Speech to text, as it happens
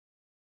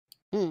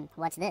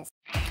What's this?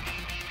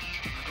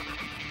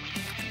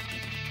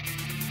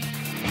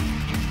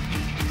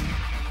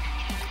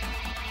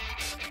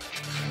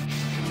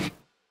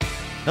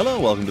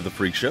 Hello, welcome to the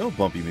Phreak Show.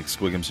 Bumpy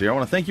McSquigums here. I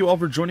want to thank you all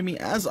for joining me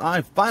as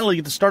I finally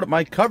get to start up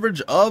my coverage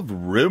of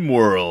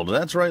Rimworld.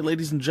 That's right,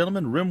 ladies and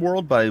gentlemen,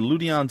 Rimworld by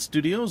Ludion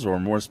Studios, or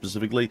more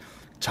specifically,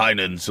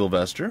 Tynan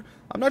Sylvester.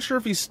 I'm not sure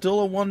if he's still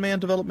a one-man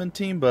development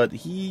team, but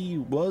he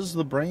was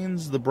the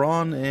brains, the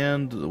brawn,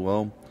 and,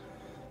 well,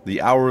 the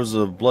hours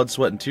of blood,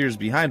 sweat, and tears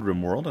behind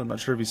Rimworld. I'm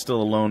not sure if he's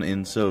still alone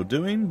in so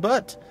doing,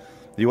 but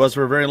he was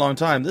for a very long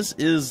time. This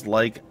is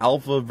like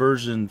alpha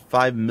version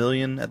 5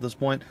 million at this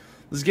point.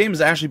 This game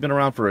has actually been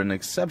around for an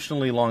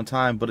exceptionally long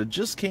time, but it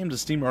just came to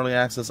Steam Early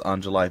Access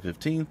on July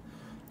 15th.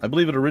 I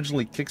believe it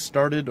originally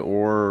kickstarted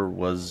or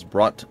was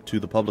brought to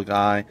the public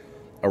eye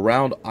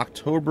around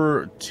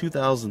October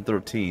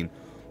 2013.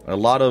 A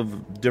lot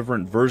of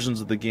different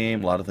versions of the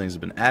game, a lot of things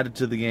have been added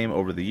to the game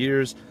over the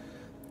years,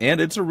 and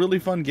it's a really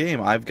fun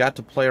game. I've got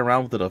to play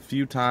around with it a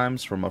few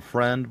times from a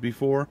friend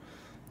before,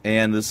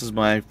 and this is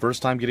my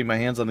first time getting my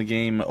hands on the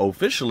game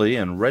officially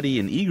and ready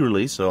and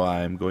eagerly, so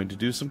I'm going to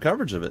do some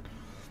coverage of it.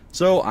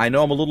 So, I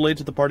know I'm a little late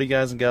to the party,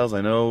 guys and gals. I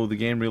know the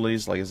game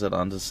released, like I said,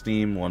 onto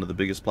Steam, one of the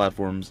biggest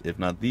platforms, if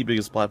not the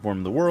biggest platform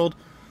in the world,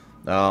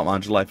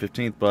 on July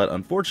 15th, but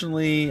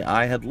unfortunately,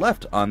 I had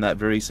left on that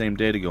very same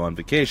day to go on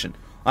vacation.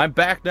 I'm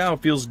back now,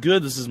 it feels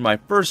good. This is my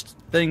first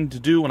thing to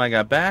do when I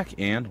got back,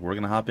 and we're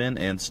going to hop in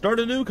and start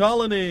a new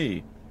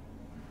colony.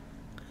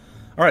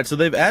 Alright, so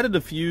they've added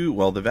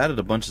they've added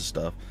a bunch of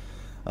stuff.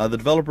 The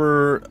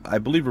developer, I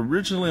believe,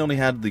 originally only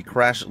had the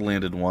Crash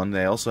Landed one.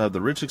 They also have the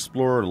Rich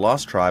Explorer,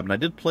 Lost Tribe, and I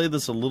did play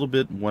this a little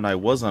bit when I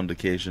was on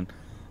vacation.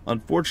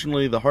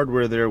 Unfortunately, the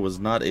hardware there was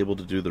not able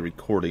to do the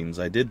recordings.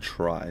 I did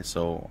try,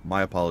 so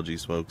my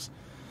apologies, folks.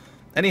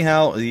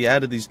 Anyhow, he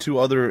added these two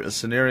other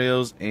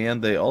scenarios,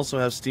 and they also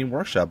have Steam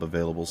Workshop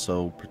available,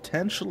 so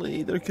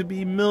potentially there could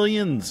be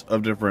millions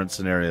of different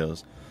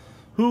scenarios.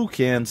 Who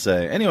can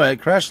say? Anyway,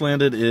 Crash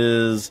Landed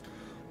is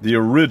the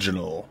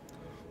original,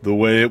 the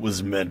way it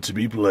was meant to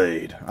be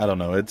played. I don't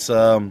know. It's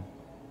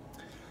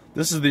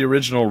this is the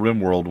original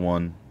Rimworld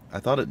one. I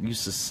thought it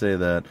used to say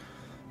that.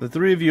 The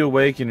three of you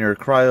awake in your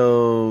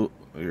crypto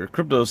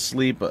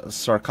sleep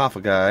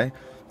sarcophagi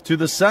to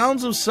the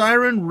sounds of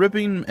siren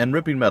ripping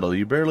metal.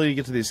 You barely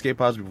get to the escape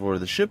pods before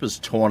the ship is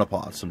torn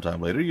apart.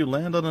 Sometime later, you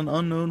land on an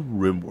unknown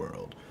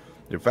Rimworld.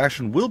 Your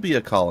faction will be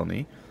a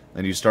colony,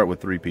 and you start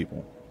with 3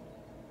 people.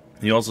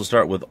 You also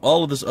start with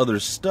all of this other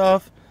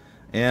stuff,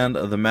 and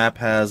the map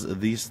has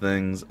these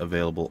things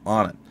available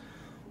on it.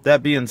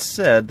 That being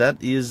said,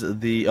 that is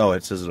the... oh,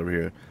 it says it over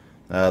here.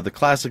 The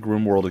classic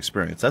Rimworld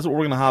experience. That's what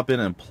we're going to hop in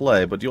and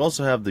play, but you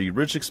also have the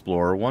Rich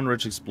Explorer. One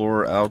Rich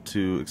Explorer out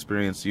to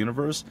experience the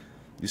universe.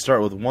 You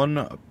start with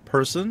 1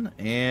 person,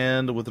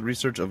 and with the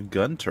research of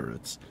gun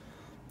turrets.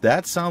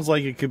 That sounds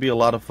like it could be a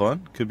lot of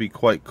fun. Could be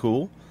quite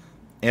cool.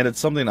 And it's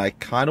something I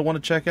kind of want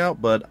to check out,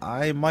 but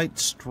I might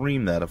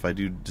stream that if I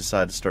do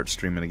decide to start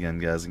streaming again,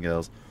 guys and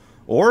gals.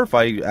 Or if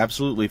I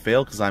absolutely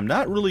fail, because I'm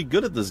not really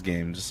good at this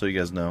game, just so you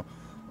guys know.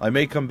 I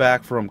may come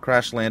back from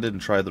Crash Landed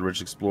and try the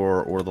Rich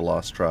Explorer or the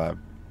Lost Tribe.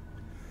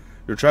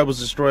 Your tribe was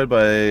destroyed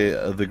by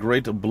the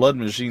great blood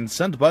machine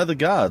sent by the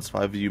gods.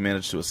 5 of you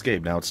managed to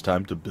escape. Now it's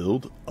time to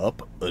build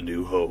up a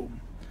new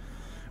home.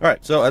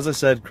 Alright, so as I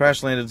said,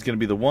 Crash Landed is going to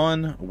be the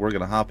one. We're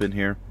going to hop in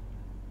here.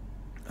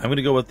 I'm going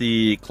to go with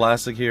the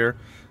classic here.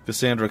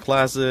 Cassandra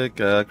Classic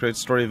creates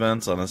story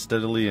events on a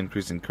steadily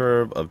increasing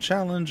curve of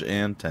challenge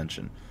and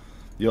tension.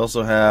 You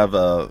also have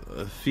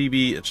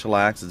Phoebe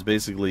Chillax. It's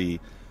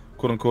basically,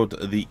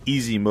 quote-unquote, the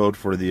easy mode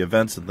for the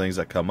events and things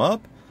that come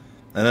up.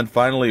 And then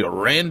finally,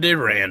 Randy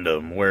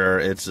Random, where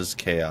it's just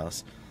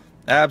chaos.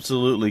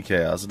 Absolutely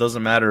chaos. It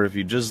doesn't matter if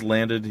you just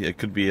landed. It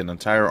could be an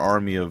entire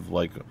army of,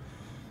 like,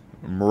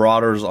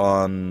 marauders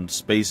on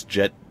space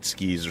jet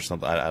skis or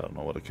something. I don't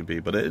know what it could be.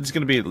 But it's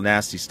going to be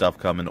nasty stuff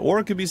coming. Or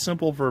it could be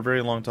simple for a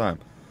very long time.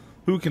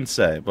 Who can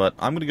say? But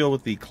I'm going to go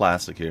with the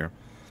classic here.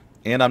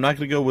 And I'm not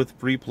going to go with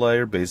free play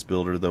or base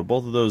builder, though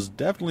both of those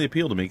definitely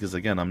appeal to me because,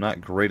 again, I'm not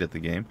great at the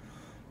game.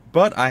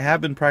 But I have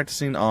been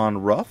practicing on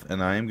rough,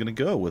 and I am going to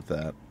go with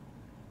that.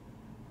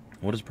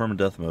 What is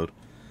permadeath mode?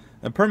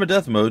 In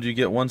permadeath mode, you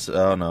get once...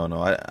 oh,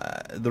 no.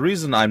 The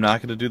reason I'm not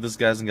going to do this,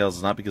 guys and gals,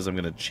 is not because I'm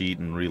going to cheat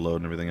and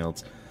reload and everything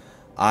else.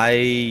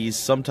 I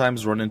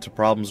sometimes run into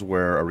problems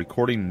where a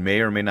recording may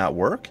or may not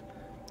work.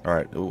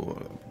 Alright,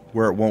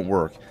 where it won't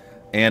work.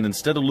 And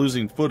instead of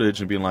losing footage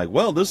and being like,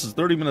 well, this is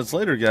 30 minutes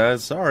later,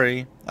 guys,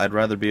 sorry, I'd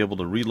rather be able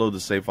to reload the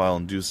save file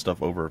and do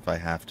stuff over if I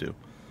have to.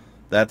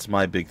 That's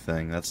my big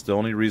thing. That's the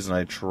only reason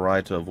I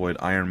try to avoid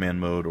Iron Man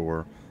mode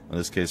or, in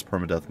this case,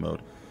 permadeath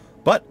mode.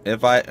 But,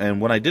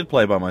 when I did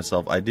play by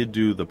myself, I did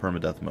do the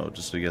permadeath mode,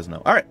 just so you guys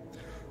know. Alright,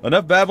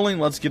 enough babbling,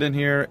 let's get in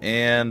here,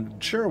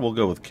 and sure, we'll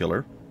go with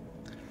Killer.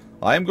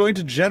 I am going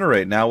to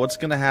generate. Now, what's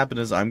going to happen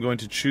is I'm going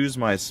to choose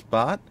my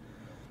spot,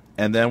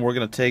 and then we're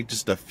going to take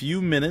just a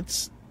few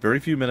minutes... very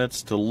few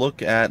minutes to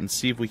look at and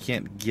see if we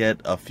can't get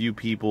a few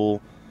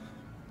people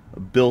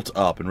built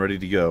up and ready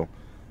to go.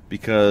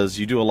 because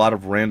you do a lot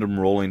of random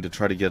rolling to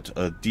try to get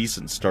a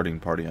decent starting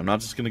party. I'm not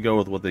just going to go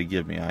with what they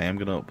give me. I am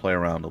going to play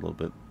around a little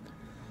bit.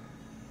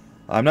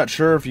 I'm not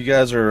sure if you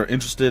guys are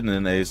interested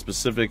in a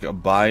specific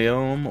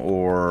biome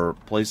or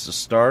place to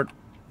start.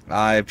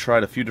 I've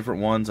tried a few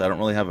different ones. I don't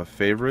really have a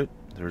favorite.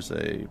 There's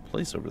a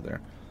place over there.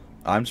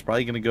 I'm just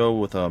probably going to go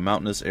with a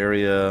mountainous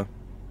area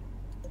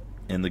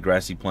in the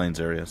grassy plains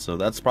area. So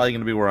that's probably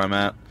going to be where I'm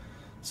at.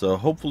 So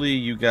hopefully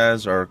you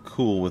guys are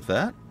cool with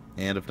that.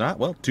 And if not,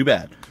 well, too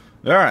bad.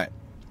 Alright,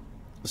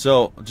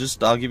 so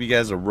I'll give you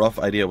guys a rough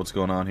idea of what's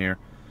going on here.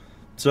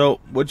 So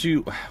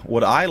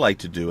what I like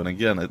to do, and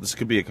again, this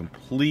could be a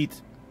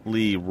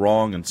completely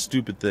wrong and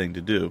stupid thing to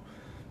do,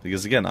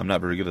 because again, I'm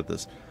not very good at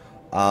this.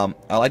 I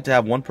like to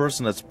have one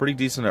person that's pretty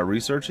decent at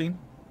researching.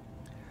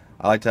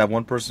 I like to have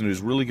one person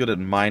who's really good at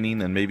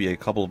mining and maybe a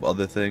couple of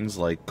other things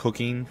like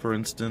cooking, for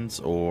instance,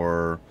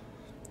 or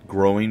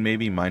growing,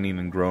 maybe mining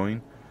and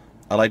growing.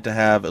 I like to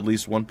have at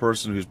least one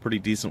person who's pretty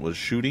decent with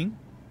shooting.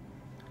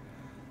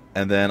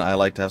 And then I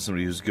like to have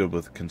somebody who's good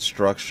with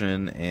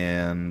construction,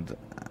 and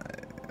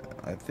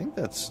I think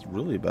that's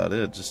really about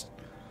it. Just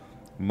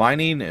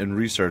mining and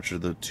research are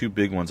the two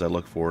big ones I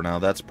look for. Now,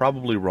 that's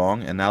probably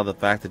wrong, and now the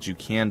fact that you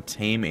can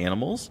tame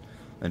animals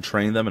and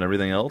train them and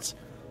everything else,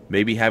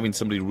 maybe having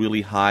somebody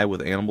really high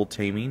with animal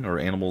taming or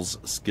animals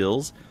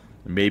skills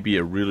may be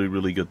a really,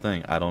 really good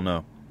thing. I don't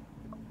know.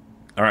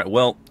 Alright,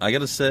 well, I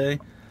gotta say,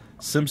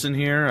 Simpson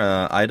here,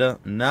 Ida,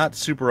 not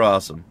super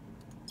awesome.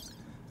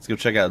 Let's go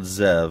check out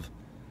Zev.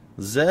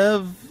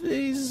 Zev,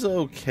 he's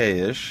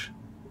okay-ish.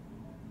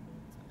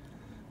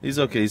 He's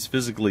okay. He's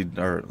physically,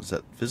 or is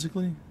that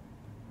physically?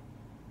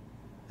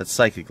 That's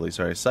psychically,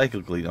 sorry.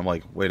 Psychically, I'm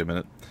like, wait a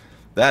minute.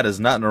 That is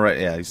not in the right,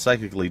 yeah, he's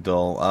psychically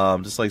dull.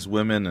 Just likes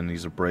women, and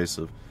he's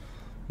abrasive.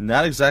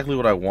 Not exactly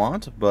what I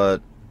want,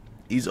 but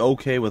he's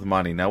okay with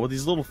mining. Now, what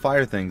these little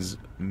fire things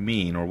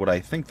mean, or what I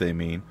think they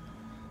mean,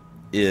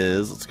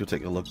 is, let's go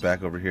take a look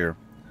back over here.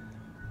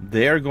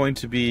 They are going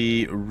to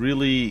be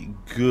really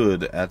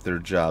good at their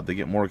job. They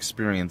get more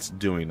experience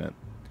doing it.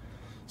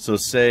 So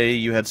say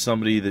you had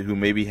somebody who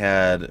maybe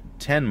had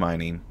 10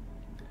 mining,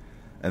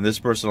 and this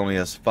person only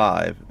has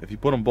 5. If you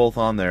put them both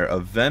on there,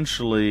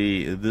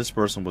 eventually this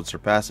person would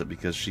surpass it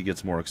because she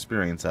gets more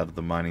experience out of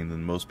the mining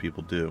than most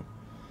people do.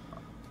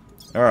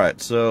 Alright,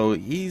 so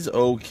he's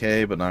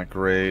okay, but not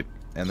great.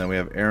 And then we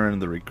have Aaron,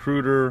 the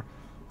recruiter.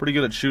 Pretty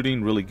good at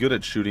shooting, really good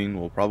at shooting.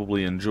 Will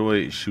probably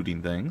enjoy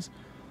shooting things.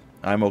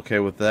 I'm okay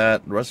with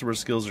that. The rest of her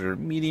skills are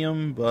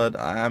medium, but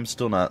I'm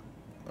still not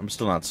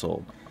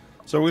sold.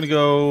 So we're gonna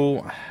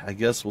go. I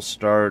guess we'll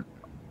start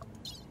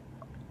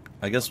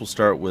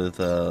with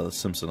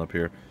Simpson up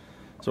here.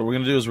 So what we're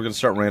gonna do is we're gonna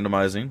start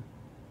randomizing.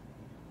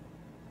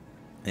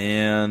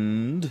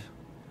 And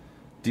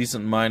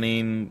decent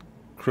mining,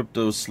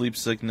 crypto sleep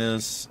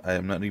sickness. I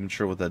am not even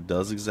sure what that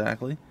does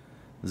exactly.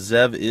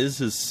 Zev is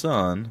his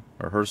son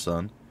or her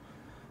son,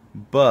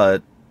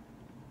 but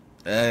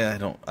I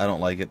don't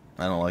like it.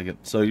 I don't like it.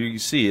 So you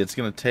see, it's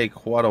going to take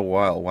quite a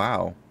while.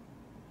 Wow.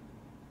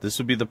 This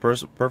would be the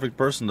perfect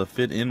person to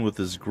fit in with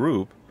this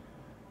group,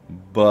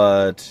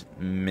 but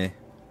meh.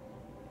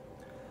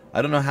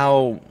 I don't know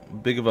how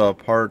big of a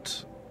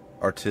part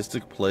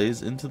artistic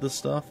plays into this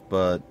stuff,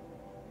 but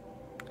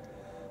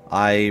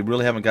I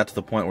really haven't got to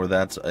the point where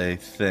that's a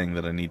thing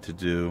that I need to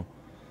do.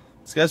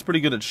 This guy's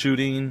pretty good at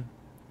shooting.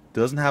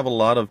 Doesn't have a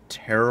lot of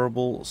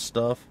terrible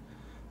stuff,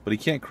 but he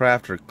can't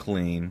craft or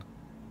clean.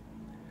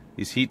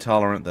 He's heat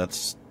tolerant,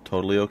 that's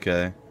totally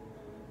okay.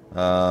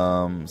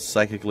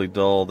 Psychically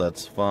dull,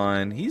 that's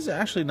fine. He's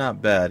actually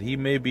not bad. He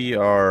may be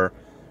our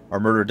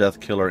murder death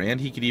killer,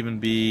 and he could even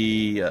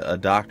be a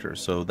doctor,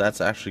 so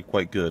that's actually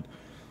quite good.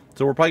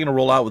 So we're probably going to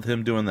roll out with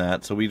him doing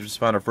that. So we just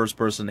found our first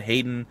person,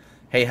 Hayden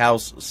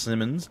Hayhouse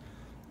Simmons.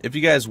 If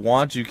you guys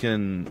want, you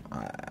can...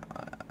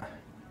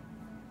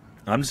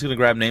 I'm just going to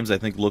grab names I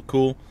think look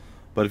cool.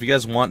 But if you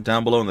guys want,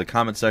 down below in the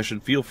comment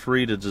section, feel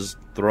free to just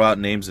throw out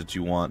names that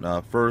you want.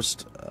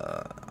 First,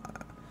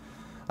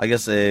 I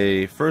guess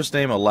a first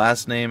name, a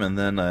last name, and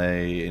then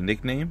a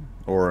nickname,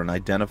 or an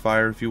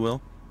identifier, if you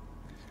will.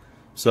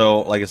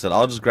 So, like I said,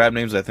 I'll just grab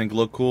names I think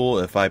look cool.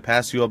 If I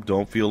pass you up,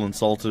 don't feel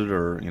insulted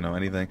or, you know,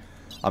 anything.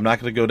 I'm not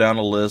going to go down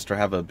a list or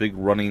have a big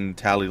running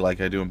tally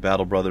like I do in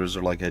Battle Brothers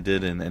or like I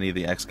did in any of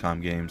the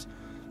XCOM games.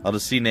 I'll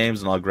just see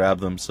names and I'll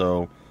grab them.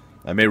 So,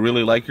 I may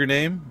really like your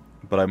name,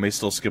 but I may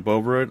still skip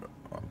over it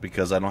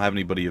because I don't have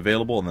anybody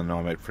available, and then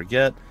I might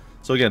forget.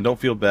 So again, don't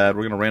feel bad.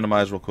 We're going to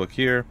randomize real quick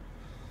here.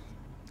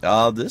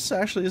 This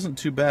actually isn't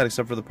too bad,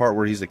 except for the part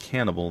where he's a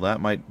cannibal. That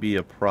might be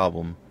a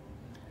problem.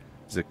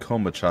 He's a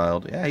coma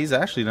child. Yeah, he's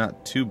actually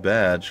not too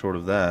bad, short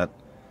of that.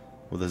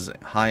 With his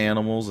high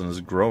animals and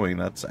his growing,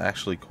 that's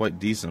actually quite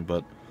decent,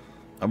 but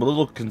I'm a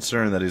little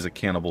concerned that he's a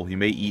cannibal. He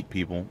may eat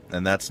people,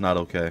 and that's not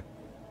okay.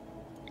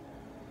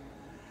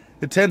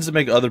 It tends to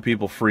make other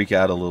people freak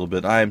out a little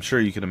bit. I am sure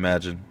you can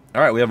imagine.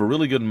 Alright, we have a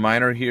really good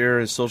miner here.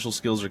 His social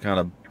skills are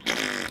kind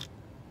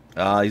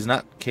of... he's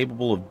not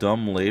capable of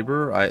dumb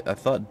labor. I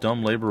thought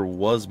dumb labor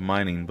was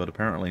mining, but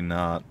apparently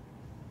not.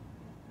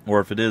 Or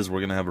if it is, we're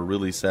going to have a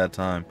really sad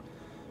time.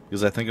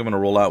 because I think I'm going to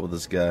roll out with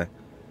this guy.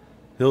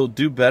 He'll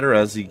do better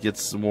as he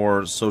gets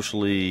more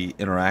socially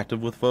interactive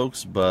with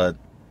folks, but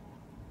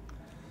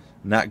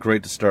not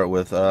great to start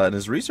with. And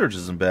his research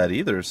isn't bad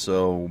either,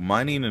 so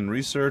mining and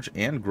research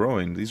and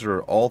growing, these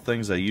are all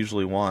things I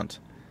usually want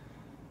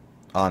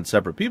on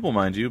separate people,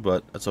 mind you,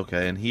 but that's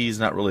okay. And he's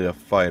not really a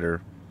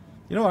fighter.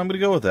 You know what, I'm going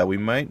to go with that. We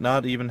might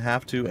not even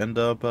have to end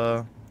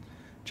up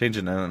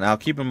changing it. Now,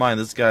 keep in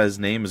mind, this guy's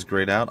name is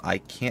grayed out. I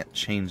can't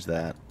change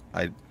that.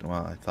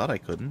 Well, I thought I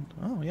couldn't.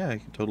 Oh, yeah,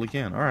 I totally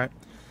can. All right.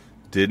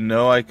 Didn't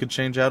know I could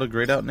change out a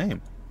grayed out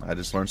name. I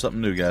just learned something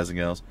new, guys and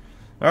gals.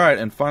 All right,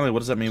 and finally, what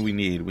does that mean we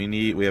need?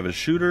 We have a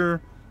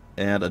shooter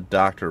and a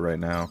doctor right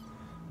now.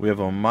 We have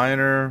a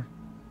miner,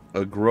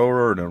 a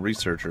grower, and a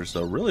researcher.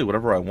 So really,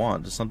 whatever I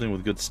want, just something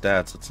with good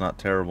stats. It's not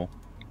terrible.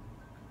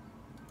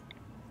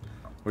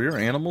 Were your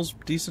animals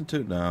decent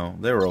too? No,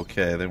 they were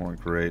okay. They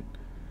weren't great.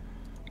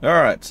 All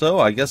right, so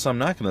I guess I'm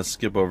not going to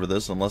skip over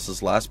this unless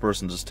this last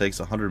person just takes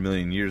 100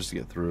 million years to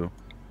get through.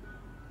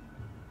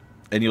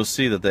 And you'll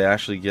see that they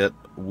actually get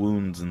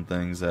wounds and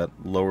things that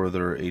lower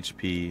their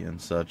HP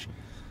and such.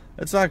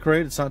 It's not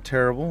great. It's not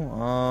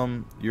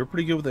terrible. You're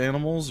pretty good with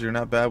animals. You're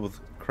not bad with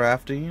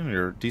crafting.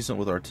 You're decent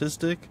with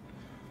artistic.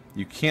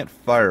 You can't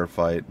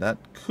firefight. That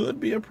could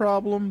be a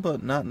problem,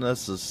 but not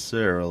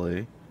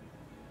necessarily.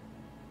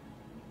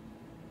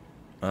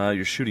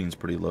 Your shooting's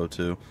pretty low,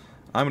 too.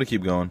 I'm going to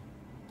keep going.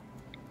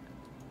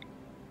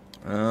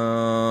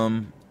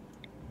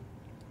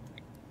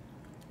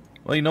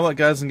 Well, you know what,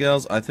 guys and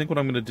gals? I think what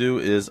I'm going to do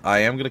is I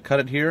am going to cut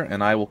it here,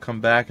 and I will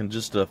come back in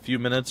just a few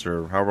minutes,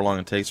 or however long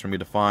it takes for me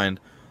to find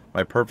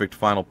my perfect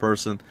final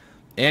person.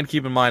 And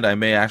keep in mind, I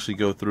may actually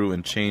go through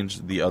and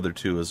change the other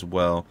two as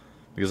well,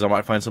 because I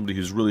might find somebody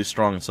who's really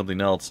strong in something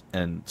else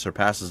and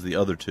surpasses the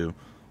other two,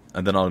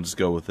 and then I'll just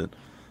go with it.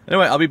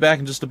 Anyway, I'll be back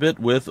in just a bit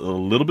with a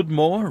little bit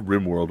more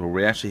Rimworld, where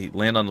we actually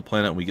land on the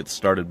planet and we get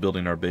started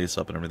building our base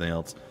up and everything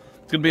else.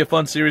 It's going to be a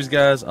fun series,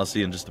 guys. I'll see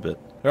you in just a bit.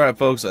 Alright,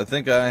 folks, I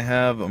think I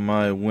have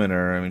my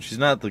winner. I mean, she's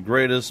not the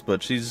greatest,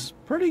 but she's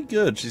pretty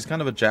good. She's kind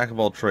of a jack of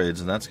all trades,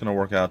 and that's going to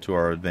work out to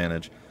our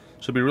advantage.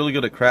 She'll be really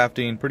good at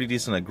crafting, pretty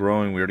decent at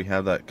growing. We already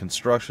have that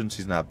construction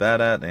she's not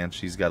bad at, and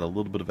she's got a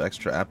little bit of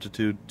extra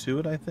aptitude to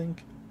it, I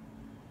think.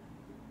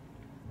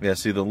 Yeah,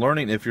 see, the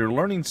learning, if you're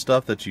learning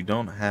stuff that you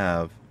don't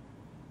have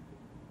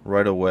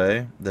right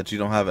away, that you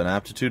don't have an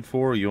aptitude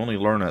for, you only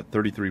learn at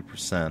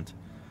 33%,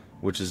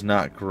 which is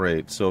not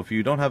great. So if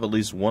you don't have at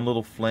least one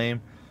little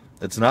flame,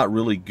 it's not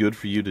really good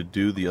for you to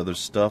do the other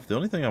stuff. The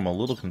only thing I'm a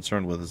little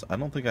concerned with is I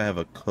don't think I have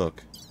a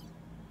cook.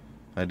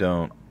 I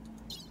don't.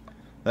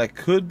 That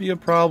could be a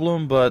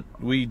problem, but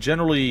we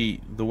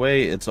generally, the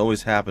way it's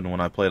always happened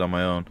when I played on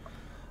my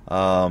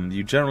own,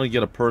 you generally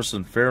get a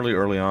person fairly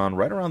early on,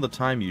 right around the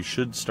time you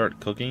should start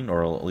cooking,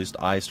 or at least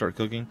I start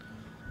cooking.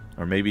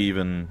 Or maybe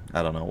even,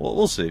 I don't know,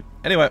 we'll see.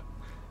 Anyway,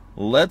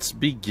 let's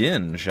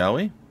begin, shall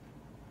we?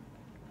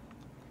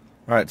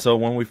 Alright, so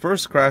when we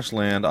first crash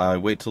land, I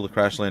wait till the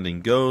crash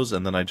landing goes,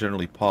 and then I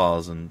generally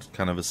pause and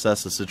kind of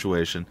assess the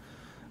situation,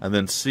 and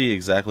then see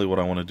exactly what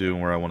I want to do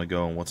and where I want to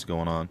go and what's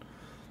going on.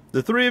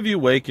 The three of you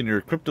wake in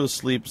your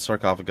crypto-sleep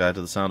sarcophagi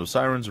to the sound of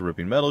sirens and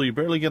ripping metal. You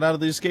barely get out of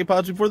the escape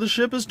pods before the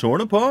ship is torn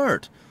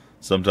apart.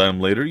 Sometime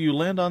later, you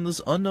land on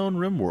this unknown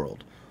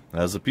Rimworld.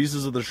 As the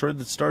pieces of the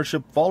shredded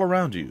starship fall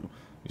around you,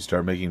 you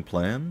start making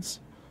plans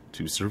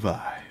to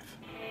survive.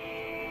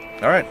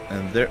 Alright,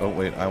 and there... Oh,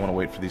 wait, I want to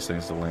wait for these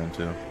things to land,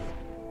 too.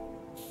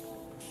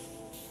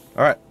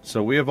 Alright,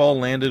 so we have all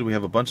landed. We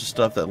have a bunch of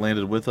stuff that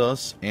landed with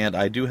us, and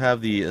I do have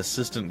the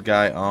assistant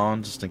guy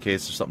on, just in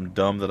case there's something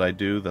dumb that I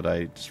do that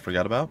I just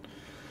forgot about.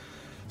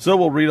 So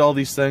we'll read all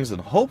these things, and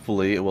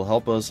hopefully it will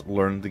help us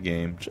learn the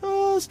game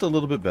just a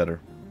little bit better.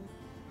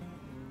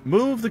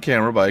 Move the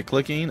camera by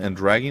clicking and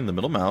dragging the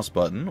middle mouse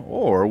button,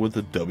 or with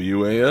the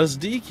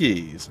WASD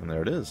keys. And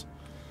there it is.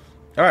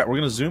 Alright, we're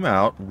going to zoom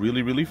out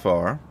really, really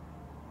far.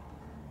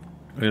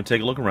 We're going to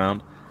take a look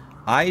around.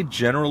 I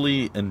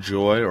generally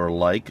enjoy or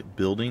like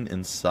building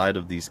inside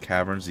of these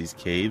caverns, these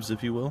caves,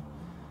 if you will.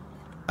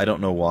 I don't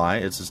know why.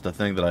 It's just a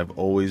thing that I've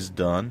always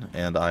done,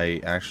 and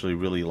I actually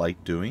really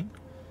like doing.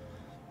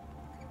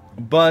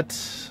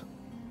 But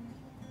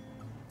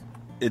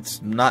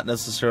it's not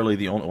necessarily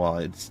the only... Well,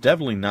 it's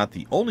definitely not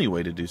the only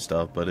way to do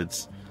stuff, but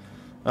it's...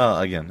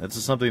 again, it's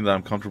something that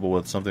I'm comfortable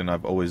with, something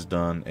I've always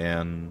done,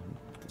 and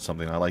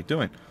something I like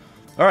doing.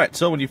 Alright,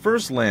 so when you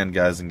first land,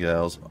 guys and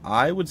gals,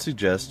 I would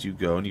suggest you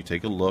go and you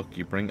take a look.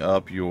 You bring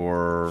up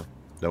your...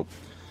 Nope.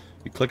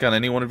 You click on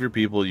any one of your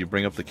people, you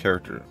bring up the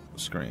character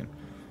screen.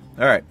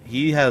 Alright,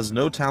 he has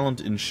no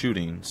talent in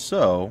shooting,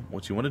 so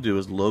what you want to do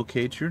is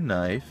locate your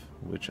knife,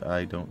 which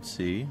I don't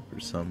see for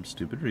some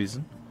stupid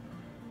reason.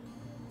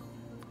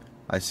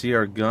 I see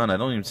our gun, I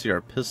don't even see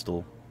our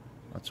pistol.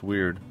 That's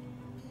weird.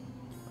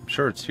 I'm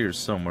sure it's here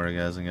somewhere,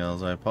 guys and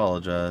gals, I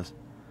apologize.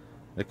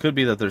 It could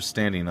be that they're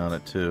standing on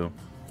it too.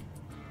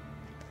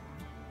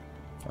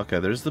 Okay,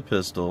 there's the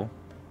pistol.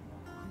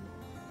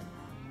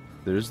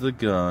 There's the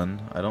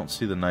gun. I don't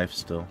see the knife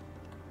still.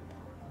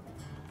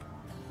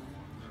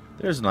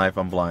 There's a knife,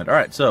 I'm blind.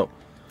 Alright, so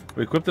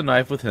We equip the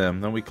knife with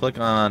him. Then we click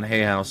on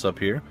Hay House up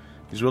here.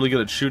 He's really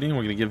good at shooting.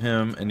 We're going to give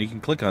him, and you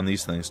can click on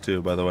these things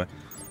too, by the way,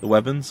 the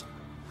weapons.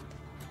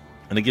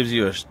 And it gives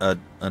you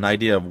an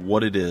idea of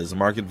what it is, the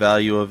market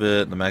value of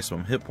it, the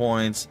maximum hit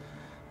points,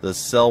 the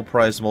sell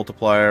price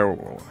multiplier,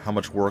 how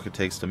much work it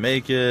takes to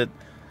make it,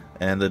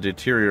 and the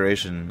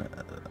deterioration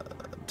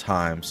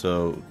time.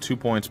 So 2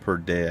 points per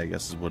day, I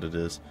guess is what it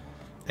is.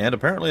 And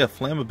apparently a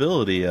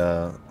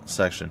flammability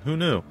section. Who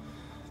knew?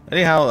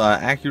 Anyhow,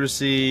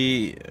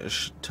 accuracy,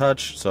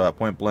 touch, so at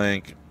point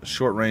blank,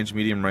 short range,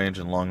 medium range,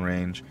 and long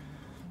range.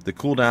 The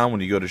cooldown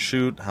when you go to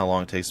shoot, how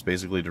long it takes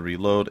basically to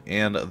reload,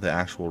 and the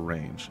actual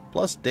range.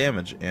 Plus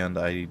damage, and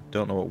I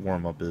don't know what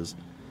warm-up is.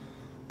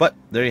 But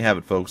there you have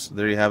it, folks.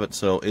 There you have it.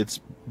 So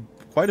it's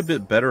quite a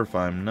bit better, if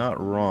I'm not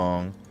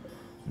wrong,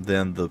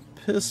 than the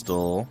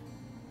pistol.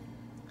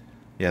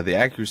 Yeah, the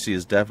accuracy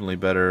is definitely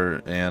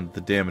better, and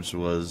the damage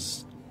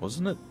was...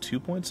 Wasn't it 2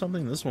 point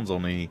something? This one's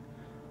 9.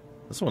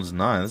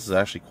 This is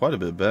actually quite a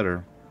bit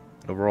better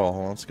overall.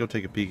 Hold on, let's go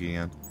take a peek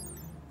again.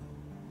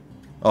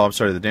 Oh, I'm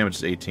sorry, the damage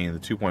is 18. The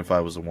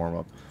 2.5 was a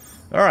warm-up.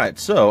 Alright,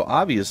 so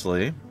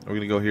obviously, we're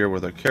going to go here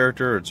with our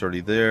character. It's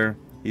already there.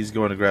 He's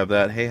going to grab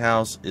that. Hay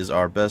House is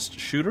our best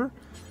shooter.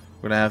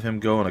 We're going to have him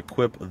go and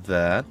equip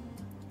that.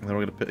 And then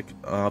we're going to pick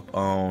up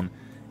on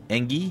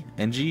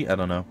Engie, I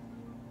don't know.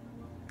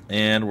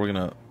 And we're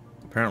going to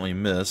apparently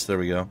miss. There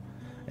we go.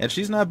 And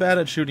she's not bad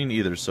at shooting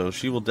either, so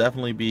she will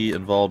definitely be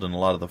involved in a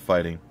lot of the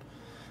fighting.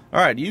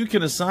 Alright, you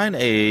can assign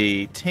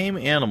a tame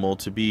animal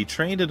to be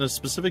trained in a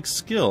specific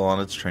skill on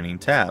its training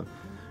tab.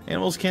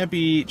 Animals can't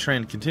be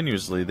trained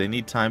continuously. They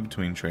need time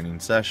between training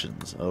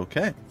sessions.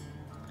 Okay.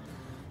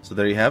 So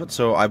there you have it.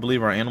 So I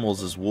believe our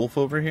animals is wolf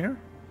over here.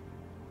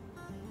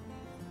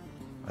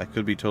 I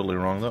could be totally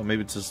wrong though.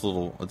 Maybe it's this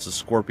little, it's a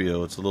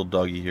Scorpio. It's a little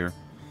doggy here.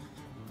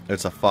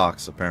 It's a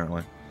fox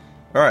apparently.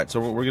 Alright, so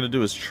what we're going to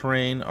do is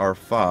train our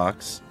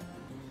fox.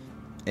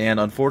 And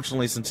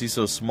unfortunately, since he's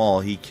so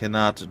small, he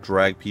cannot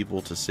drag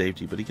people to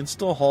safety. But he can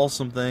still haul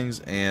some things,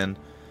 and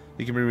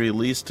he can be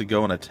released to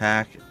go and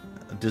attack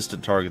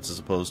distant targets as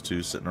opposed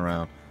to sitting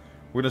around.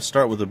 We're going to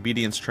start with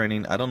obedience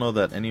training. I don't know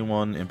that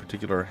anyone in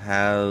particular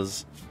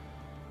has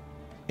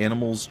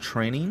animals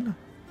training.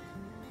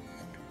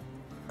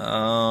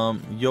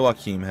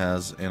 Joachim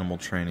has animal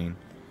training.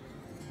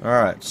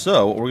 Alright,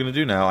 so what we're going to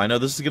do now, I know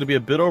this is going to be a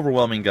bit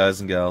overwhelming, guys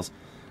and gals.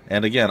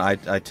 And again, I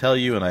tell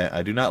you, and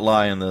I do not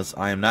lie in this,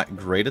 I am not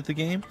great at the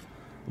game,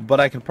 but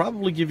I can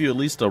probably give you at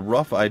least a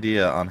rough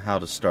idea on how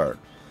to start.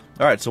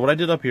 Alright, so what I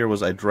did up here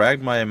was I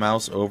dragged my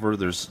mouse over.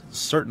 There's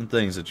certain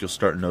things that you'll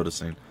start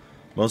noticing.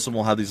 Most of them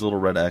will have these little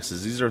red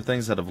X's. These are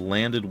things that have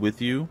landed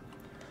with you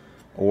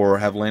or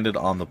have landed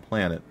on the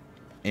planet.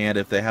 And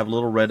if they have a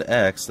little red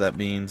X, that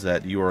means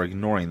that you are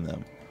ignoring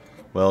them.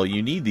 Well,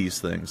 you need these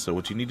things, so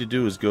what you need to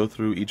do is go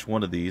through each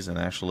one of these and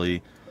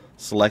actually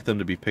select them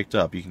to be picked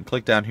up. You can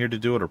click down here to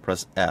do it or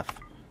press F.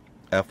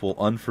 F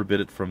will unforbid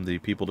it from the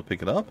people to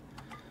pick it up,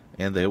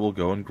 and they will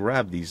go and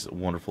grab these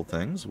wonderful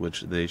things,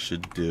 which they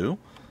should do,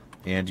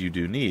 and you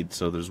do need.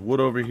 So there's wood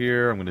over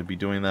here. I'm going to be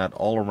doing that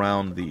all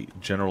around the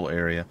general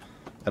area.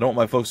 I don't want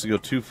my folks to go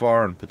too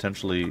far and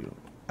potentially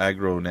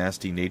aggro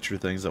nasty nature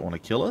things that want to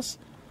kill us,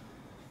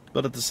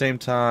 but at the same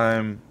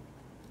time,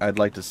 I'd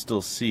like to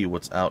still see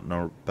what's out and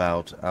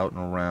about, out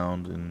and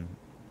around, and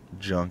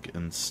junk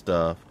and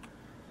stuff.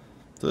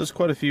 So there's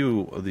quite a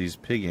few of these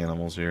pig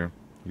animals here,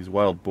 these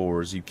wild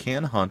boars. You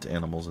can hunt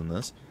animals in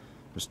this.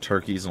 There's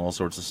turkeys and all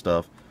sorts of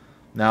stuff.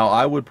 Now,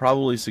 I would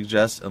probably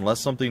suggest, unless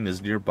something is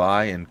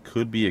nearby and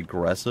could be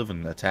aggressive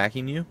and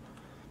attacking you,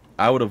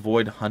 I would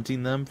avoid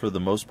hunting them for the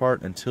most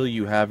part until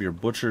you have your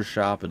butcher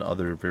shop and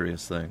other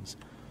various things.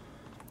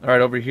 Alright,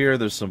 over here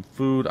there's some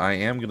food. I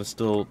am going to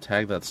still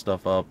tag that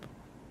stuff up.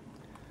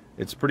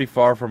 It's pretty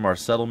far from our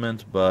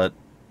settlement, but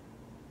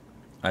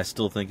I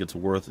still think it's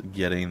worth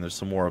getting. There's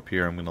some more up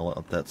here. I'm going to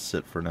let that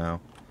sit for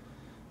now.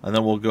 And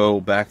then we'll go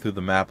back through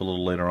the map a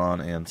little later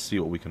on and see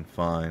what we can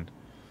find.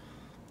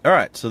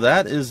 Alright, so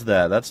that is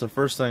that. That's the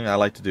first thing I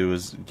like to do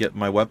is get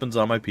my weapons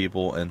on my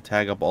people and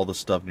tag up all the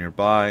stuff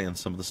nearby and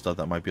some of the stuff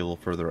that might be a little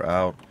further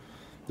out.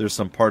 There's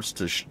some parts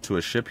to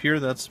a ship here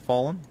that's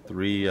fallen.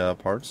 3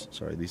 parts.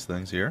 Sorry, these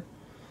things here.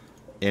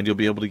 And you'll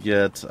be able to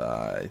get,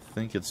 I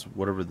think it's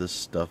whatever this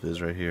stuff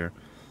is right here.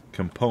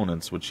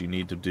 Components, which you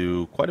need to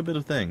do quite a bit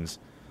of things,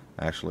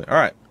 actually.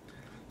 Alright,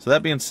 so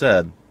that being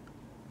said,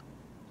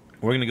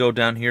 we're going to go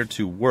down here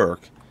to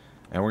work,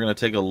 and we're going to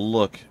take a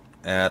look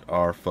at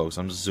our folks.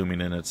 I'm just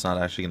zooming in. It's not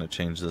actually going to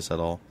change this at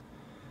all.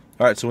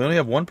 Alright, so we only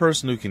have one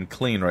person who can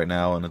clean right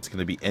now, and it's going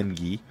to be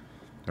Engie,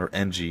 or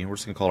Engie. We're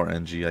just going to call her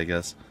Engie, I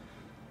guess.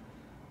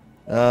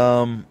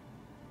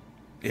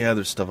 Yeah,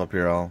 there's stuff up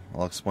here. I'll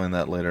explain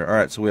that later.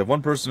 Alright, so we have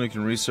one person who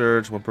can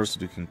research, one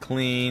person who can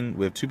clean.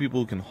 We have 2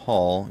 people who can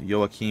haul.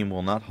 Joachim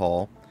will not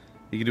haul.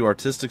 He can do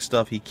artistic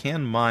stuff. He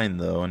can mine,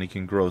 though, and he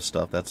can grow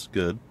stuff. That's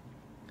good.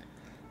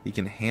 He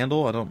can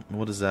handle.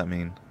 What does that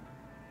mean?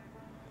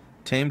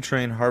 Tame,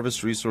 train,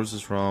 harvest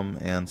resources from,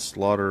 and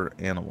slaughter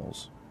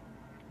animals.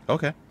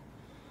 Okay.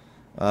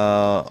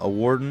 A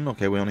warden.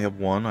 Okay, we only have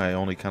one. I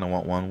only kind of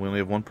want one. We only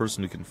have one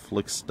person who can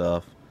flick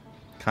stuff.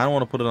 Kind of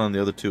want to put it on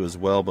the other two as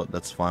well, but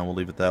that's fine. We'll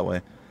leave it that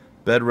way.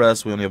 Bed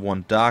rest. We only have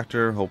one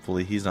doctor.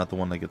 Hopefully he's not the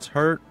one that gets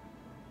hurt.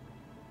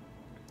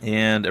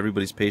 And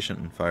everybody's patient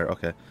and fire.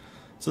 Okay.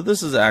 So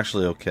this is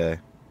actually okay.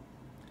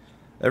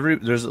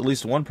 There's at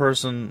least one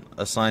person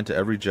assigned to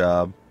every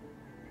job.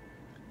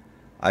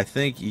 I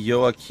think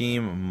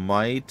Joachim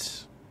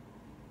might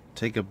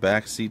take a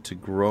backseat to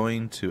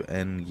growing to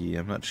Engi.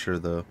 I'm not sure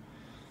though.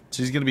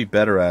 She's going to be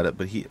better at it,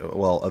 but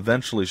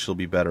eventually she'll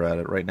be better at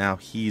it. Right now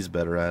he's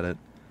better at it.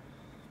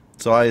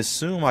 So I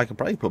assume I can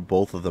probably put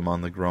both of them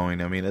on the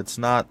growing. I mean, it's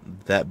not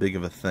that big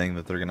of a thing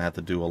that they're going to have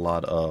to do a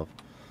lot of.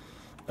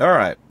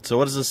 Alright, so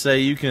what does this say?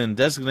 You can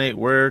designate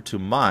where to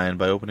mine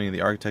by opening the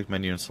architect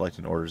menu and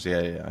selecting orders.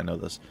 Yeah, I know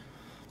this.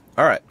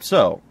 Alright,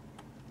 so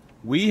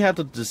we have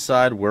to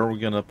decide where we're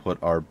going to put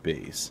our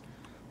base.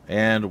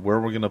 And where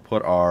we're going to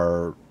put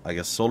our, I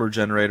guess, solar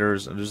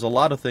generators. And there's a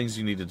lot of things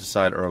you need to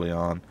decide early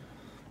on.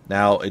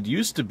 Now, it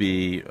used to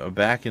be,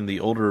 back in the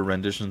older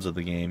renditions of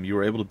the game, you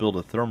were able to build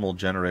a thermal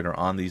generator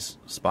on these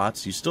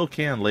spots. You still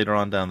can later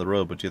on down the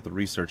road, but you have to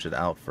research it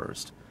out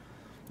first.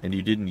 And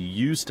you didn't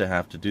used to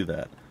have to do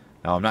that.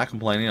 Now, I'm not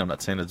complaining. I'm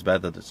not saying it's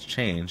bad that it's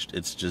changed.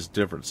 It's just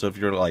different. So if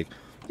you're like,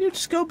 you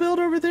just go build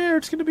over there,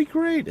 it's going to be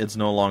great. It's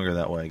no longer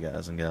that way,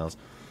 guys and gals.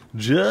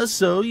 Just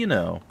so you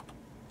know.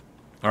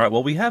 Alright,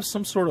 well, we have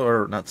some sort of,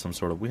 or not some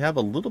sort of, we have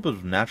a little bit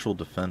of natural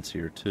defense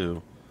here,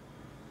 too.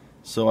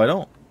 So I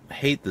don't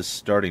hate this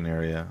starting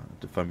area,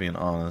 if I'm being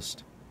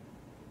honest.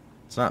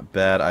 It's not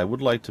bad. I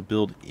would like to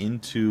build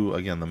into,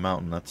 again, the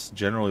mountain. That's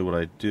generally what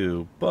I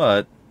do,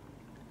 but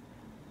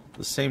at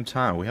the same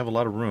time, we have a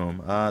lot of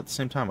room. At the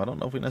same time, I don't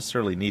know if we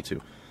necessarily need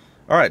to.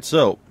 Alright,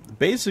 so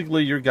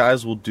basically your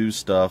guys will do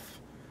stuff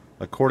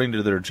according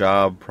to their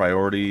job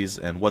priorities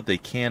and what they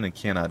can and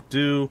cannot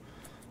do.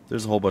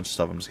 There's a whole bunch of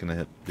stuff. I'm just going to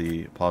hit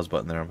the pause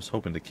button there. I was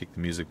hoping to kick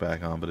the music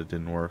back on, but it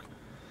didn't work.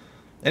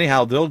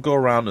 Anyhow, they'll go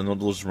around and they'll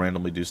just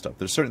randomly do stuff.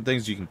 There's certain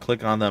things you can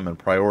click on them and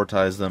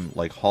prioritize them,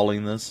 like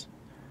hauling this.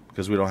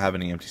 Because we don't have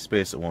any empty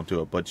space, it won't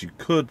do it. But you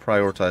could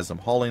prioritize them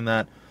hauling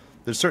that.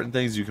 There's certain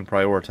things you can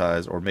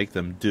prioritize or make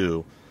them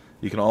do.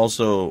 You can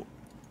also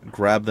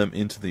grab them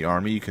into the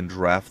army. You can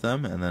draft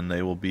them, and then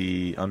they will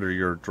be under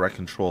your direct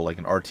control, like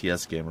an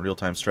RTS game, a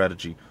real-time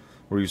strategy,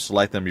 where you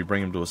select them, you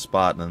bring them to a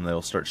spot, and then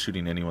they'll start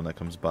shooting anyone that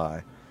comes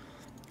by.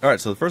 Alright,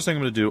 so the first thing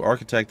I'm going to do,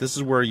 Architect, this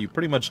is where you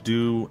pretty much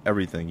do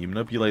everything. You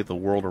manipulate the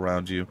world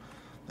around you,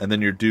 and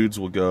then your dudes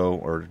will go,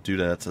 or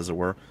dudettes as it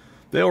were,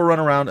 they will run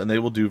around and they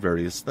will do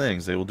various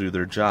things. They will do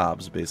their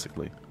jobs,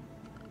 basically.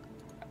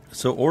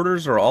 So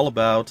orders are all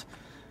about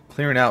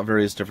clearing out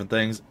various different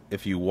things.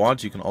 If you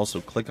want, you can also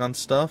click on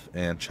stuff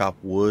and chop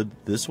wood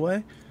this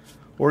way,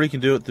 or you can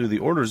do it through the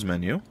orders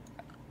menu,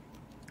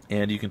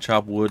 and you can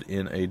chop wood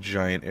in a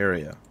giant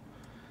area.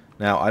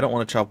 Now, I don't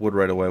want to chop wood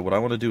right away. What I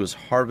want to do is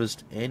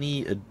harvest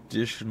any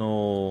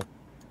additional...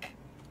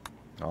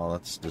 Oh,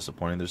 that's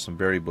disappointing. There's some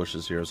berry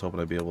bushes here. I was hoping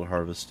I'd be able to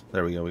harvest.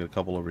 There we go. We got a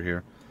couple over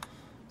here.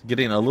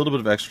 Getting a little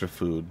bit of extra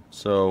food.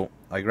 So,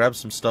 I grabbed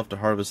some stuff to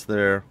harvest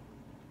there.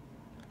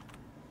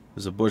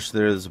 There's a bush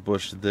there. There's a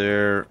bush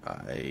there.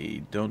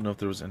 I don't know if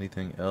there was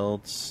anything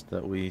else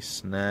that we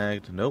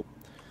snagged. Nope.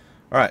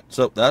 Alright,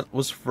 so that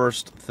was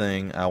first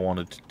thing I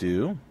wanted to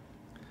do.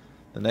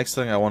 The next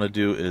thing I want to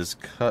do is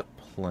cut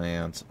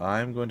plants.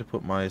 I'm going to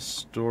put my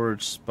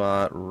storage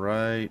spot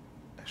right...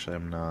 Actually,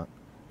 I'm not.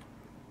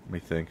 Let me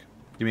think.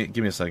 Give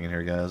me a second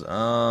here, guys.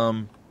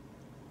 I'll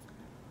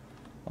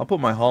put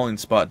my hauling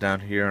spot down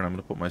here, and I'm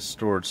going to put my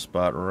storage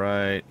spot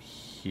right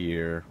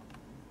here.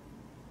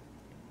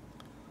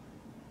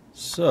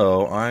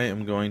 So, I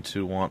am going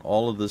to want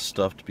all of this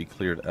stuff to be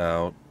cleared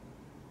out.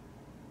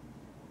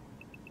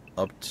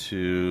 Up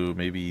to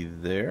maybe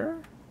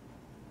there?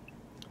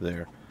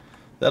 There.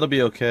 That'll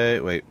be okay.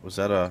 Wait, was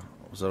that a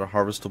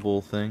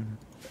harvestable thing?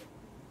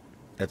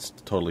 That's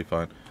totally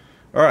fine.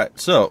 Alright,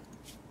 so,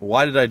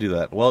 why did I do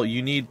that? Well,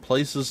 you need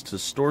places to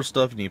store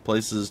stuff, you need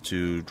places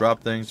to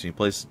drop things, you need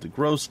places to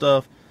grow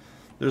stuff.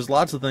 There's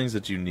lots of things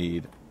that you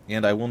need,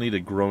 and I will need a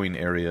growing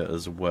area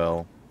as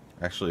well.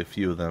 Actually, a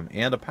few of them,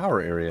 and a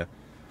power area.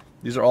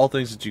 These are all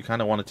things that you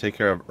kind of want to take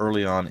care of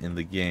early on in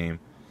the game.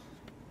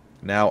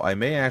 Now, I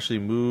may actually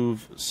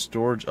move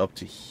storage up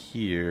to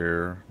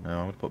here. No, I'm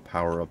going to put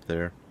power up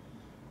there.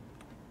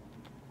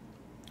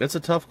 It's a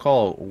tough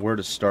call where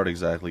to start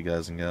exactly,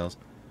 guys and gals.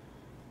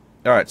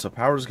 Alright, so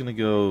power is going to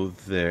go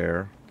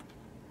there.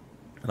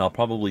 And I'll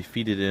probably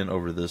feed it in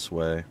over this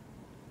way.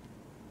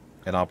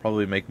 And I'll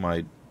probably make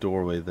my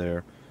doorway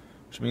there.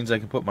 Which means I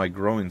can put my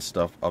growing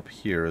stuff up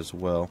here as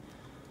well.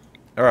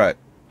 Alright.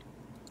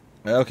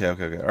 Okay.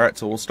 Alright,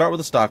 so we'll start with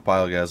the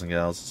stockpile, guys and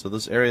gals. So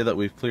this area that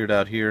we've cleared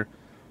out here,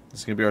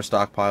 this is going to be our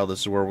stockpile. This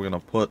is where we're going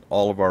to put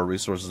all of our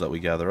resources that we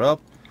gather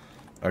up.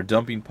 Our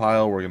dumping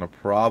pile, we're going to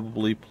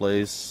probably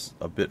place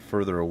a bit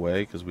further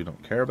away because we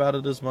don't care about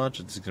it as much.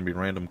 It's going to be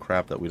random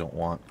crap that we don't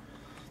want.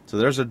 So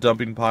there's our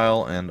dumping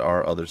pile and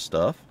our other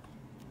stuff.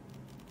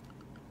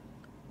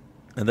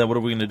 And then what are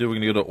we going to do? We're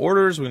going to go to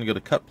orders. We're going to go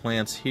to cut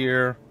plants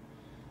here.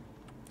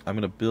 I'm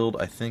going to build,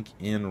 I think,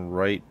 in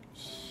right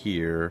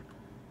here.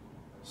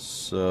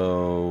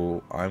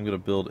 So I'm going to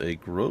build a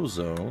grow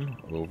zone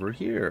over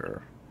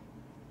here.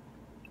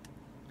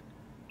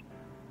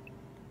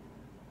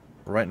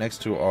 Right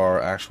next to our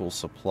actual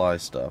supply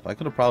stuff. I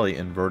could have probably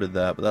inverted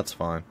that, but that's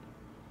fine.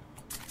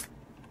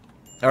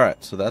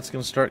 Alright, so that's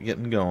going to start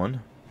getting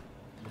going.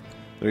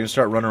 They're going to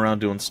start running around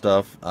doing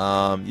stuff.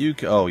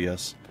 Oh,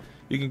 yes.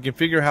 You can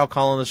configure how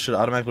colonists should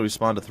automatically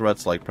respond to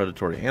threats like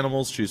predatory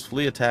animals. Choose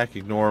flee, attack,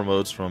 ignore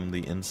modes from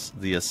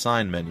the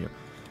assign menu.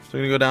 So we're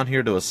going to go down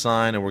here to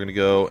assign, and we're going to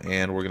go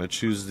and we're going to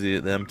choose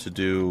them to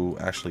do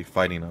actually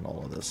fighting on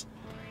all of this.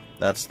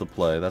 That's the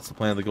play. That's the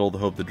plan, the goal, the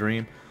hope, the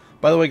dream.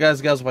 By the way,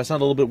 guys, if I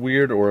sound a little bit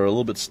weird or a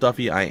little bit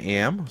stuffy, I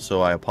am.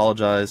 So I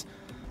apologize.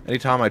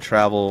 Anytime I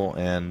travel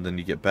and then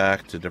you get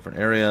back to different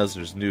areas,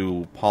 there's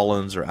new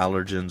pollens or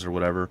allergens or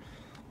whatever.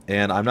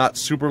 And I'm not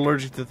super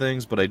allergic to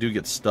things, but I do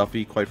get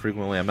stuffy quite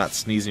frequently. I'm not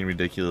sneezing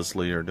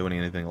ridiculously or doing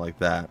anything like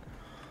that.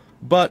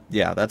 But,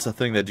 yeah, that's a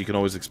thing that you can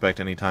always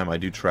expect anytime I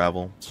do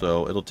travel.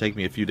 So it'll take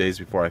me a few days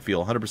before I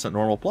feel 100%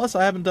 normal. Plus,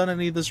 I haven't done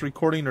any of this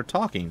recording or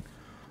talking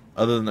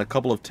other than a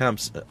couple of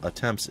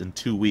attempts in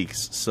 2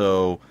 weeks.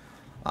 So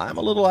I'm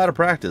a little out of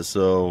practice.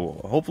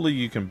 So hopefully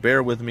you can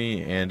bear with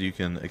me and you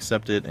can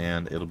accept it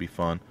and it'll be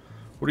fun.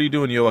 What are you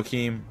doing,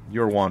 Joachim?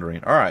 You're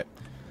wandering. All right.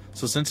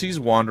 So since he's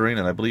wandering,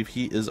 and I believe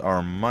he is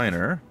our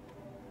miner.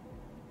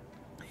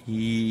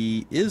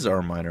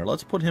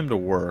 Let's put him to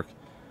work.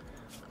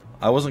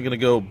 I wasn't going to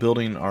go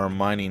building our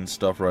mining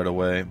stuff right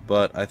away,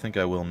 but I think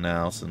I will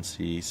now since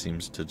he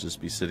seems to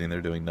just be sitting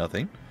there doing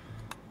nothing.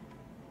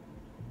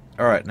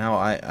 Alright, now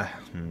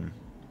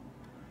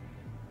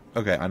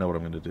Okay, I know what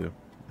I'm going to do.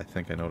 I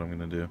think I know what I'm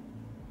going to do.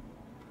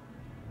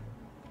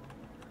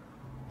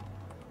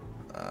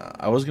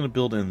 I was going to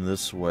build in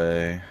this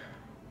way,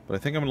 but I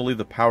think I'm going to leave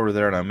the power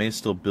there, and I may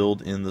still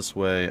build in this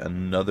way,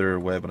 another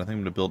way, but I think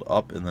I'm going to build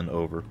up and then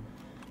over.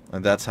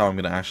 And that's how I'm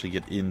going to actually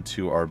get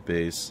into our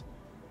base.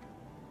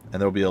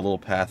 And there will be a little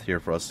path here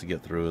for us to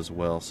get through as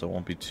well, so it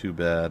won't be too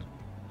bad.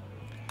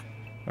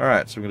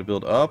 Alright, so we're going to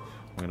build up,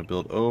 we're going to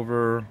build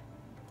over.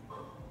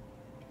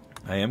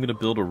 I am going to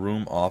build a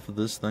room off of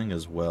this thing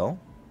as well.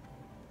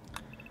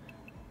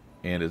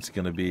 And it's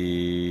going to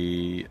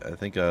be, I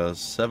think, a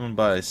 7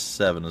 by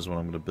 7 is what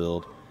I'm going to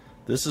build.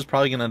 This is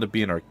probably going to end up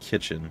being our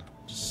kitchen,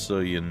 just so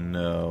you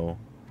know.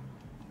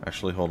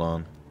 Actually, hold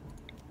on.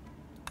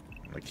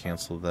 I'm going to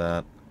cancel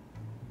that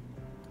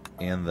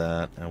and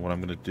that. And what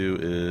I'm going to do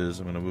is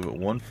I'm going to move it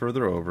one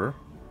further over.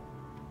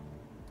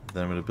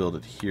 Then I'm going to build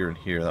it here and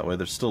here. That way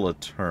there's still a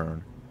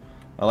turn.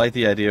 I like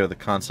the idea or the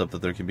concept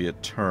that there can be a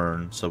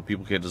turn, so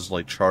people can't just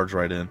like charge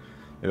right in.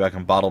 Maybe I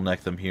can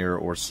bottleneck them here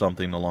or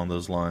something along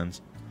those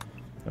lines.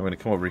 I'm going to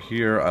come over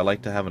here. I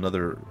like to have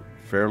another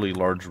fairly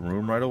large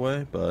room right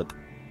away, but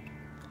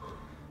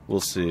we'll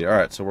see.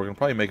 Alright, so we're going to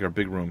probably make our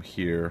big room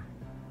here.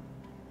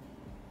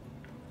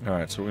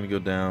 Alright, so we're going to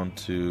go down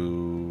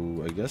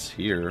to, I guess,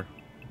 here.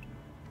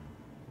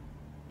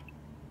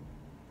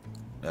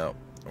 No,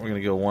 we're going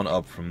to go one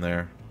up from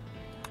there.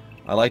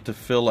 I like to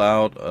fill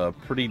out a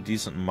pretty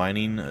decent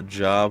mining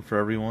job for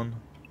everyone.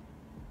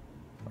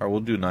 Alright, we'll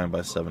do 9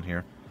 by 7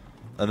 here.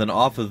 And then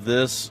off of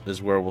this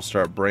is where we'll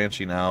start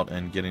branching out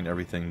and getting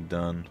everything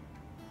done.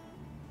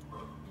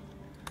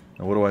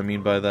 And what do I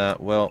mean by that?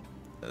 Well,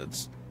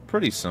 it's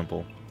pretty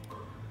simple.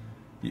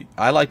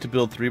 I like to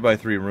build 3 by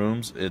 3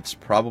 rooms. It's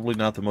probably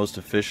not the most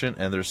efficient,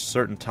 and there's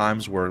certain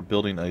times where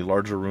building a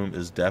larger room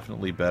is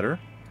definitely better.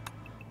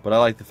 But I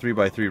like the 3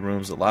 by 3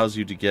 rooms. It allows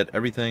you to get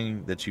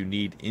everything that you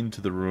need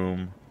into the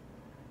room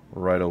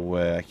right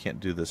away. I can't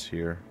do this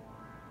here.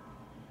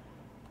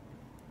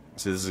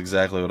 See, this is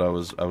exactly what I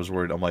was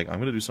worried. I'm like, I'm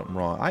gonna do something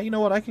wrong. You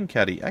know what? I can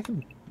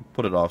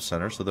put it off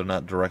center so they're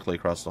not directly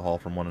across the hall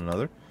from one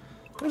another.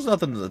 There's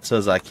nothing that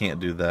says I can't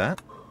do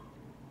that.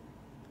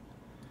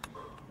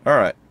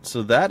 Alright,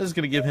 so that is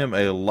going to give him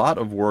a lot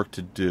of work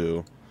to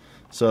do.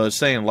 So it's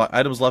saying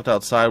items left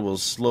outside will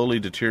slowly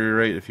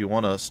deteriorate. If you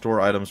want to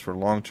store items for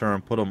long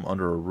term, put them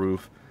under a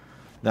roof.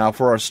 Now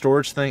for our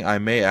storage thing, I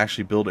may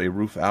actually build a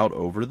roof out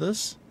over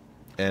this,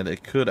 and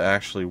it could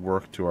actually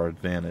work to our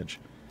advantage.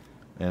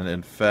 And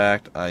in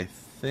fact, I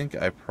think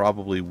I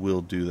probably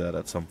will do that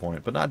at some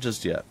point, but not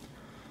just yet.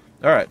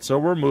 Alright, so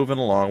we're moving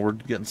along. We're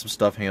getting some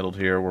stuff handled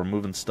here. We're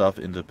moving stuff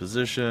into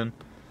position.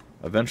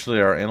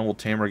 Eventually our animal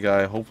tamer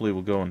guy hopefully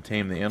will go and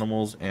tame the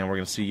animals, and we're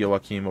going to see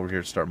Joachim over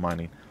here start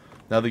mining.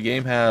 Now the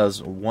game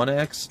has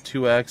 1x,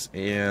 2x,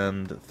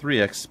 and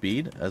 3x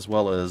speed, as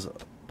well as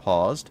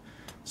paused.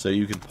 So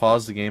you can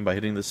pause the game by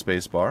hitting the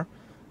space bar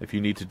if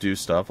you need to do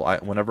stuff.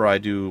 Whenever I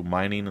do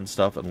mining and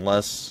stuff,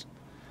 unless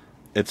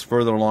it's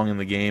further along in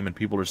the game and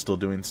people are still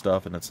doing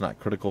stuff and it's not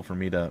critical for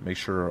me to make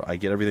sure I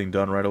get everything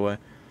done right away,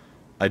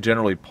 I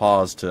generally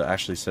pause to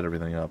actually set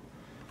everything up.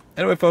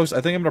 Anyway, folks,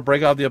 I think I'm going to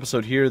break off the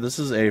episode here. This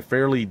is a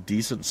fairly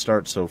decent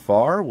start so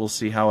far. We'll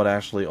see how it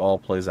actually all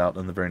plays out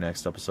in the very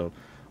next episode.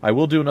 I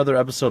will do another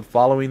episode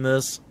following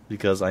this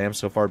because I am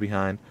so far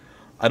behind.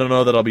 I don't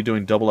know that I'll be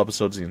doing double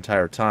episodes the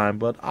entire time,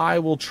 but I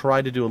will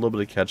try to do a little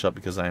bit of catch up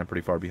because I am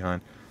pretty far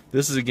behind.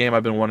 this is a game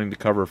I've been wanting to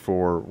cover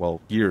for,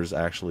 well, years,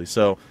 actually.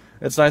 So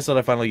it's nice that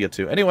I finally get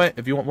to. Anyway,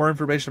 if you want more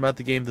information about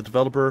the game, the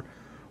developer,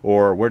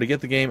 or where to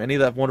get the game, any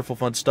of that wonderful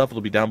fun stuff,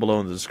 it'll be down below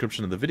in the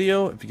description of the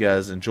video. If you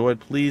guys enjoyed,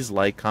 please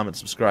like, comment,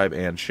 subscribe,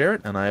 and share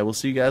it. And I will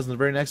see you guys in the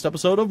very next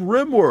episode of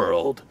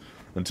Rimworld.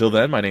 Until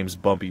then, my name's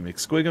Bumpy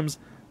McSquigums.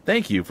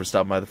 Thank you for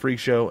stopping by the Phreak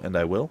Show, and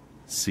I will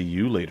see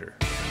you later.